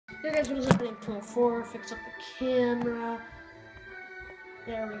Here guys, what is happening? 12:04, fix up the camera.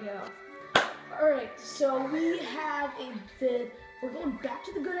 There we go. Alright, so we have a vid. We're going back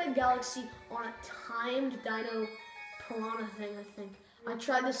to the Good Egg Galaxy on a timed Dino Piranha thing, I think. I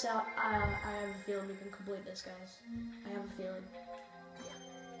tried this out. I have a feeling we can complete this, guys. I have a feeling.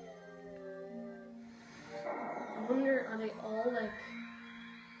 I wonder, are they all like...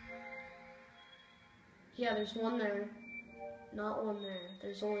 Yeah, there's one there. Not one there.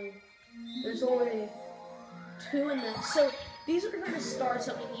 There's only two in there. So these are the stars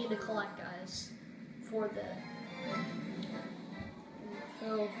that we need to collect, guys, for the.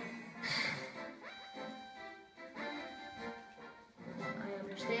 So I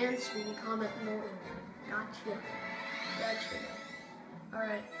understand. Sweetie comment more. Gotcha. All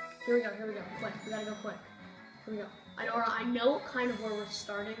right. Here we go. Quick. We gotta go quick. Here we go. I know kind of where we're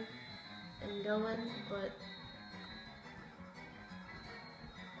starting and going, but.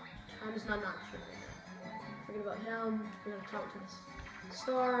 Time is not an option right now. Forget about him. We're gonna talk to this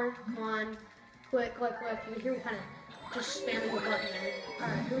star. Come on. Quick. You hear me kind of just spamming the button there.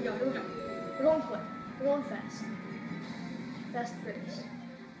 Alright, here we go. We're going quick. We're going fast. Fast and furious.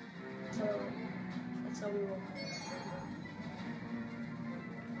 So, that's how we roll.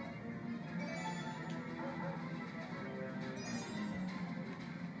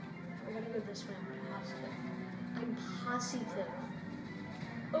 We're gonna go this way. I'm positive.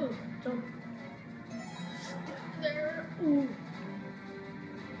 Oh, don't. There. Ooh.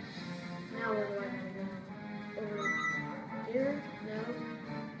 Now where do I gotta go? Over here? No.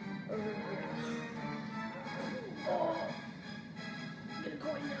 Over here. Oh. Get a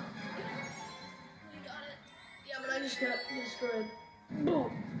coin now. We got it. Yeah, but I just got destroyed.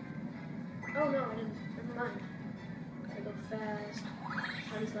 Boom. Oh no, I didn't. Never mind. Gotta go fast.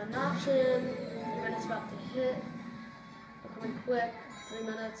 Time's not an option. 3 minutes about to hit. We're coming quick. 3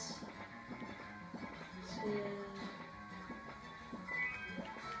 minutes. So, yeah.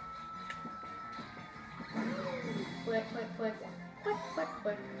 Quick. Time's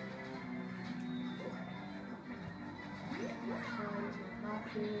not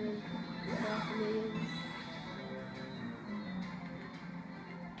option. Happening.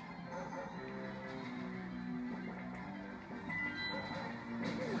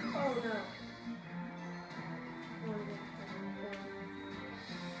 Oh no.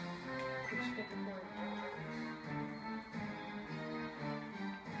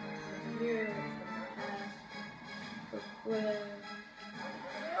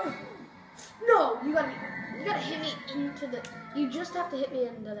 No, you gotta hit me into the. You just have to hit me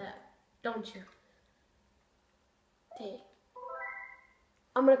into that, don't you? Dang.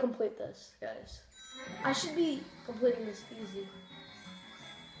 I'm gonna complete this, guys. I should be completing this easy.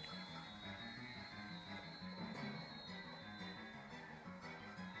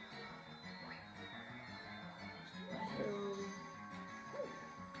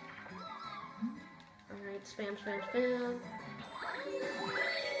 Alright, spam.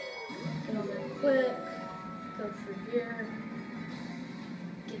 Get on there quick. Go through here.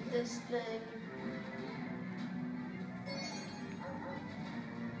 Get this thing.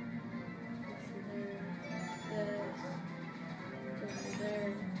 Go through there. This. Go through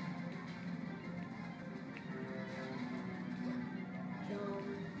there. Jump.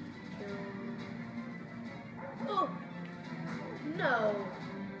 Oh! No!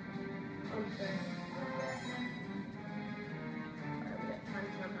 Unfair.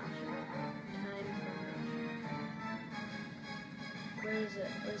 Where is it?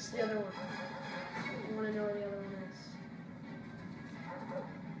 Where's the other one? I want to know where the other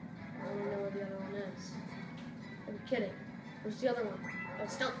one is. Are you kidding? Where's the other one? Oh,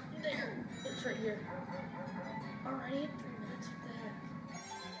 it's down there. It's right here. Already in 3 minutes? What the heck?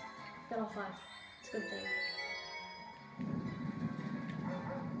 Got all 5. It's a good thing.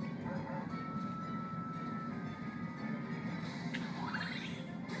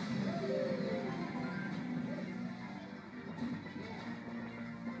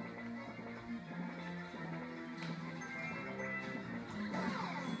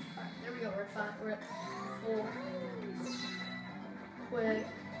 We're at 4. Quick.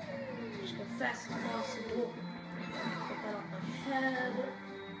 Just go fast as possible. Get that off my head.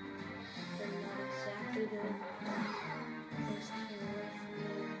 They're not exactly good. Just get away from me.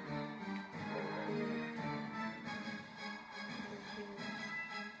 Over here.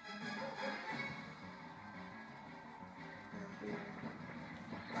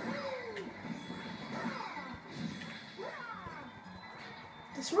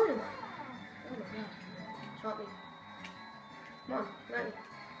 Destroy him. Oh my god. Shot me. Come on, let me.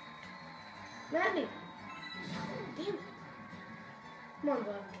 Let me! Damn it. Come on,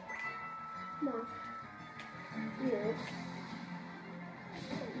 bud. Come on. Yeah.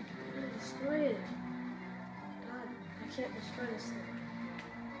 Destroy it. God, I can't destroy this thing.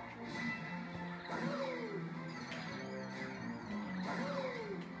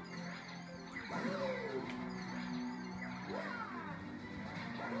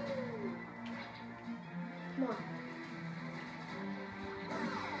 Come on.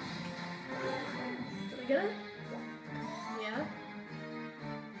 Did I get it? Yeah.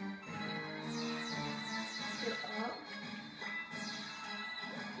 Get up.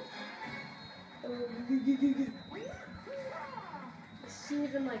 Oh, this isn't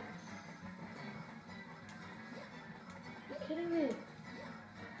even like... Are you kidding me?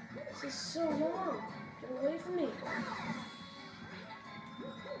 This is so long. Get away from me.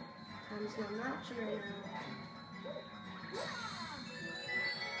 Time's not matching right now.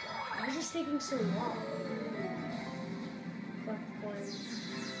 Why is this taking so long? Collect coins.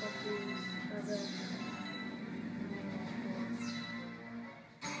 Collect these.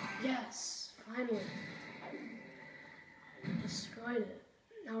 Yes, finally. Destroyed it.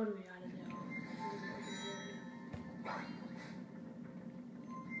 Now what do we gotta do?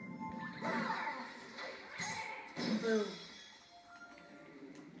 Boom.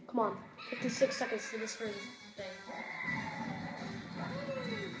 Come on. 56 seconds to this first thing.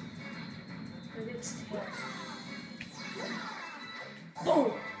 Maybe it's tail.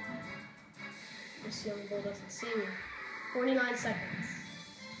 Boom! This young bull doesn't see me. 49 seconds.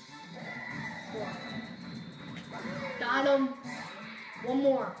 Got him. One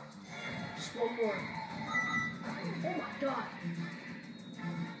more. Just one more. Oh my god.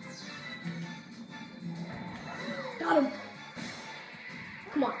 Got him.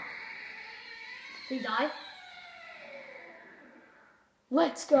 Come on. Did he die?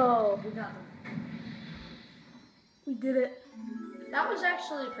 Let's go. We got him. We did it. That was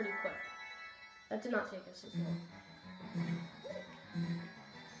actually pretty quick. That did not take us as long.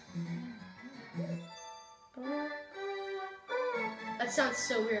 That sounds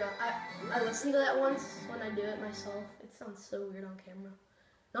so weird. I listened to that once when I do it myself. It sounds so weird on camera.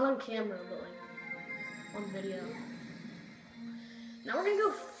 Not on camera, but like on video. Now we're gonna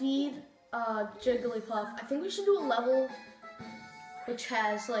go feed Jigglypuff. I think we should do a level which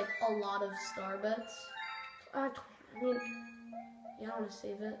has like a lot of star bits. I mean, yeah, I want to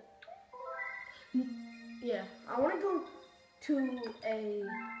save it. Yeah, I want to go to a.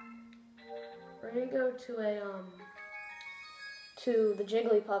 We're gonna go to a to the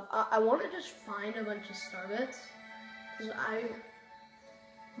Jigglypuff. I want to just find a bunch of star bits because I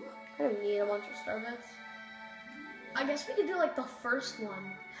kind of need a bunch of star bits. I guess we could do like the first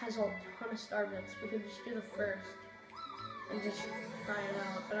one has a ton of star bits. We could just do the first and just try it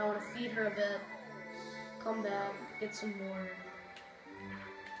out. But I want to feed her a bit, come back, get some more.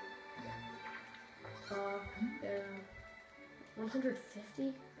 Talk, yeah.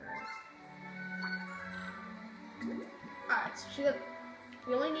 150? Alright, so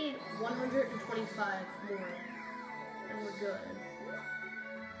we only need 125 more, and we're good.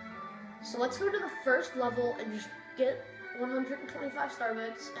 So let's go to the first level and just get 125 star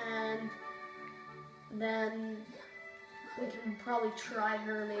bits, and then we can probably try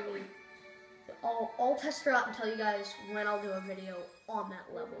her maybe. I'll test her out and tell you guys when I'll do a video on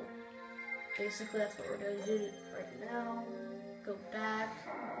that level. Basically, that's what we're going to do right now. Go back.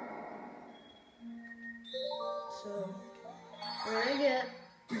 So, we're going to get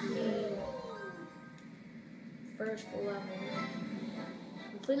the first level.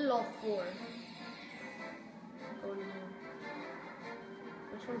 Completed all 4. Going in.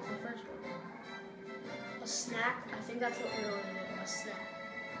 Which one's the first one? A snack? I think that's what we're going to do. A snack.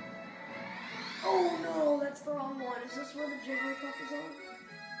 Oh no, that's the wrong one. Is this where the Jigglypuff is on?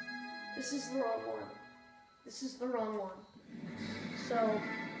 This is the wrong one. This is the wrong one. So,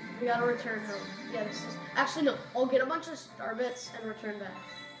 we gotta return home. Yeah, this is... Actually, no. I'll get a bunch of star bits and return back.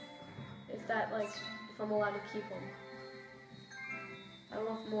 If that, like, if I'm allowed to keep them. I don't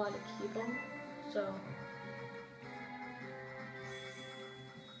know if I'm allowed to keep them. So,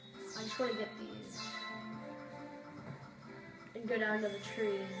 I just want to get these. And go down to the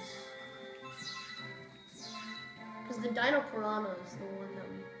trees. Because the Dino Piranha is the one that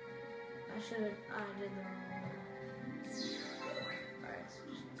we... I did the wrong one. Alright,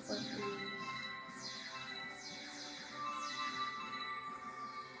 so just collect these.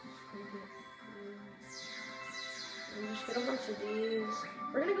 And just get a bunch of these.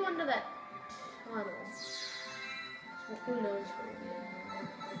 We're gonna go into that tunnel. So who knows what we'll be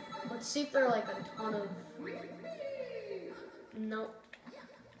in. Let's see if there are like a ton of... Nope.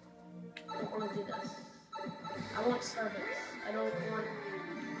 I don't want to do this. I want Starbits. I don't want...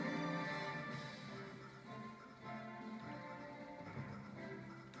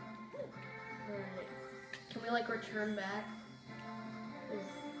 Can we like return back? Ooh.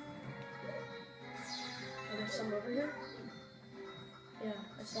 Are there some over here? Yeah,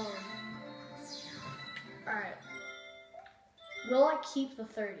 I saw them. Alright. Will I keep the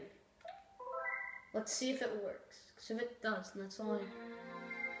 30? Let's see if it works. Because if it does, then that's only...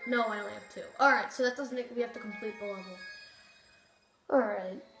 No, I only have 2. Alright, so that doesn't make... We have to complete the level.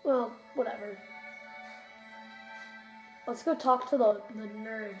 Alright, well, whatever. Let's go talk to the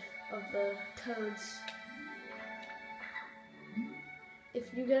nerd of the codes. If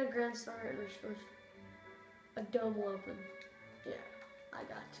you get a grand star, it restores... A dome will open. Yeah, I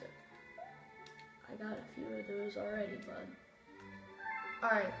got you. I got a few of those already, bud.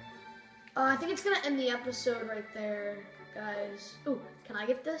 Alright. I think it's gonna end the episode right there, guys. Ooh, can I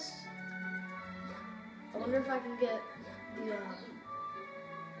get this? I wonder if I can get the,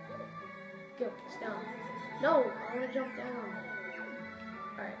 Go, it's down. No, I wanna jump down.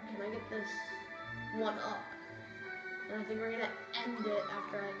 Alright, can I get this 1 up? And I think we're gonna end it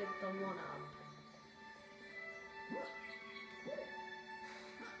after I get the 1 up.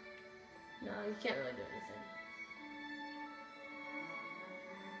 No, you can't really do anything.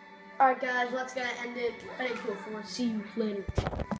 Alright guys, let's go end it. I didn't go for it. See you later.